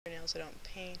nails I don't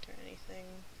paint or anything.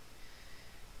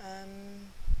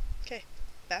 Okay,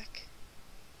 back.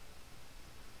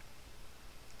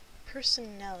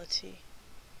 Personality.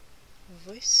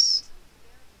 Voice.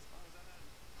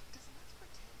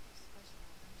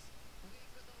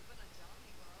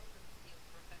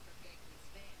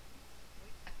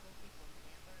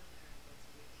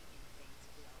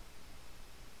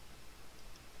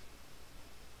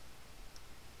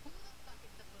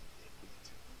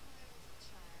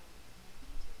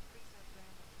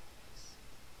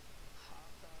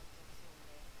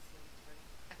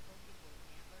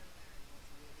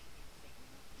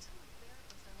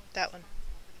 That one.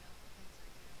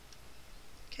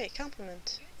 Okay,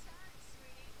 compliment.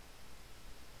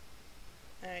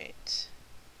 Alright.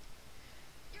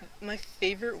 My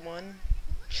favorite one,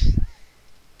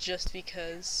 just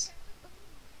because,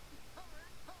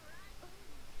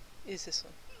 is this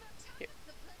one. Here.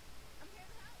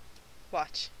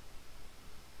 Watch.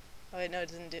 Oh wait, no, it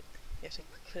doesn't do it. You have to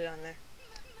put it on there.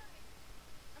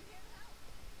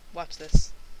 Watch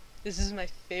this. This is my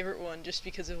favorite one just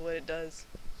because of what it does.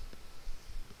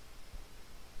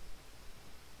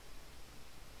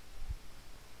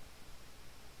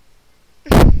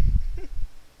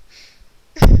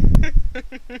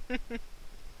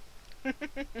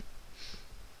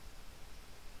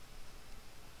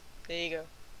 There you go.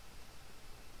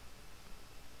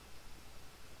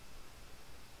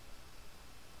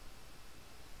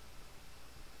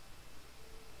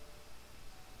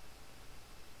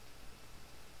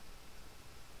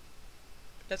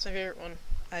 That's my favorite one.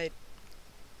 I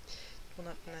will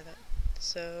not deny that.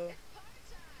 So,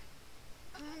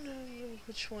 I don't know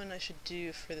which one I should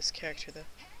do for this character though.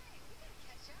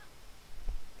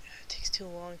 It takes too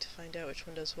long to find out which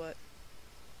one does what.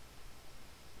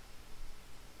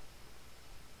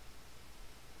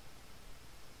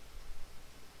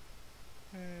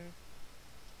 I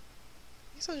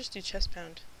guess I'll just do chest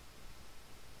pound.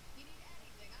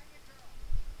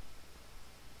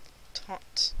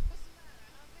 Taunt.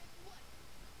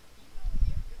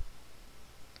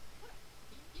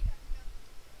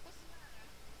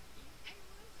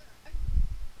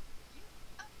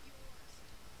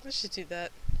 Let's just do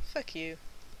that. Fuck you.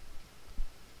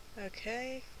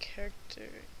 Okay, character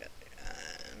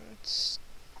and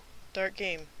start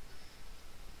game.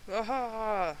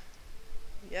 Waha!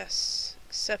 Yes,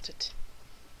 accept it.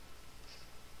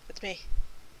 That's me.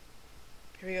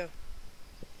 Here we go.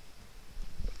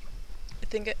 I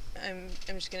think I'm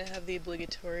just gonna have the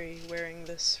obligatory wearing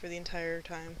this for the entire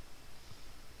time.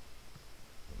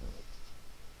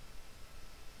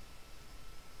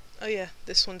 Oh yeah,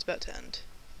 this one's about to end.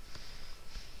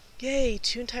 Yay,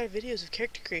 2 entire videos of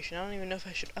character creation. I don't even know if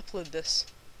I should upload this.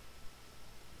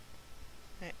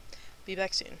 Alright, be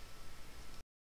back soon.